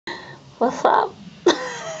What's up?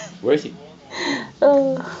 Where is he?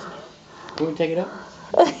 Oh. You want to take it up?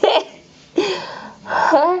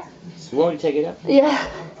 Huh? You want to take it up? Yeah.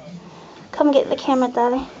 Come get the camera,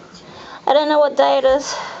 darling. I don't know what day it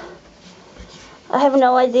is. I have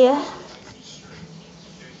no idea.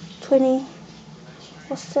 20.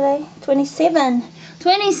 What's today? 27.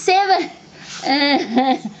 27!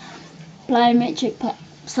 Plyometric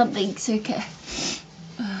something CURCUIT.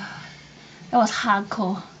 That was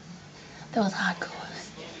hardcore. That was hardcore.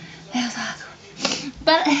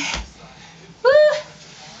 But woo,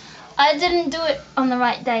 I didn't do it on the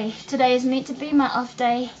right day. Today is meant to be my off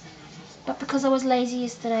day, but because I was lazy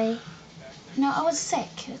yesterday, no, I was sick.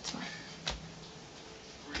 That's why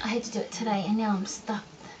I had to do it today, and now I'm stuck.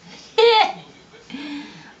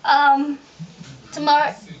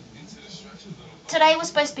 Tomorrow. Today was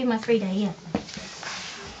supposed to be my free day. Yeah.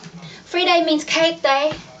 Free day means cake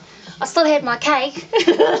day. I still had my cake.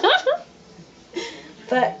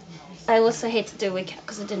 But I also had to do a workout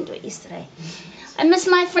because I didn't do it yesterday. I miss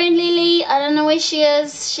my friend Lily. I don't know where she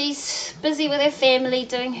is. She's busy with her family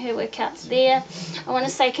doing her workouts there. I want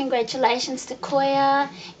to say congratulations to Koya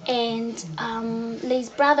and Lee's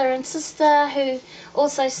brother and sister who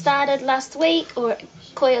also started last week, or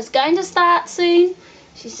Koya's going to start soon.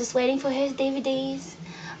 She's just waiting for her DVDs.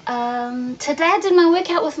 Today I did my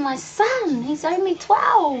workout with my son. He's only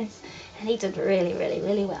 12 and he did really, really,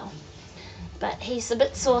 really well. But he's a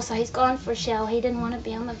bit sore, so he's gone for a shower. He didn't want to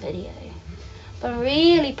be on the video. But I'm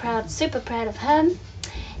really proud, super proud of him.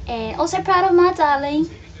 And also proud of my darling,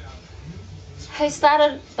 who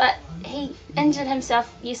started, but he injured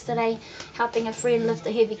himself yesterday helping a friend lift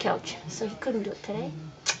a heavy couch. So he couldn't do it today.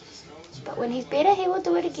 But when he's better, he will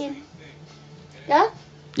do it again. Yeah?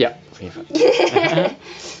 Yeah.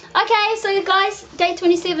 Okay, so you guys, day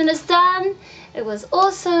 27 is done. It was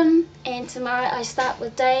awesome. And tomorrow I start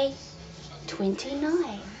with day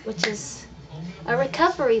 29, which is a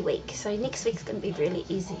recovery week. So next week's going to be really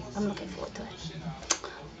easy. I'm looking forward to it.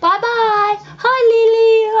 Bye-bye. Hi,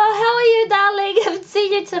 Lily. How are you, darling? I haven't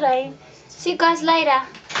seen you today. See you guys later.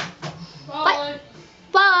 Bye.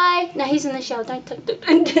 Bye. No, he's in the shower. Don't.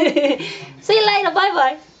 See you later.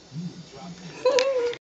 Bye-bye.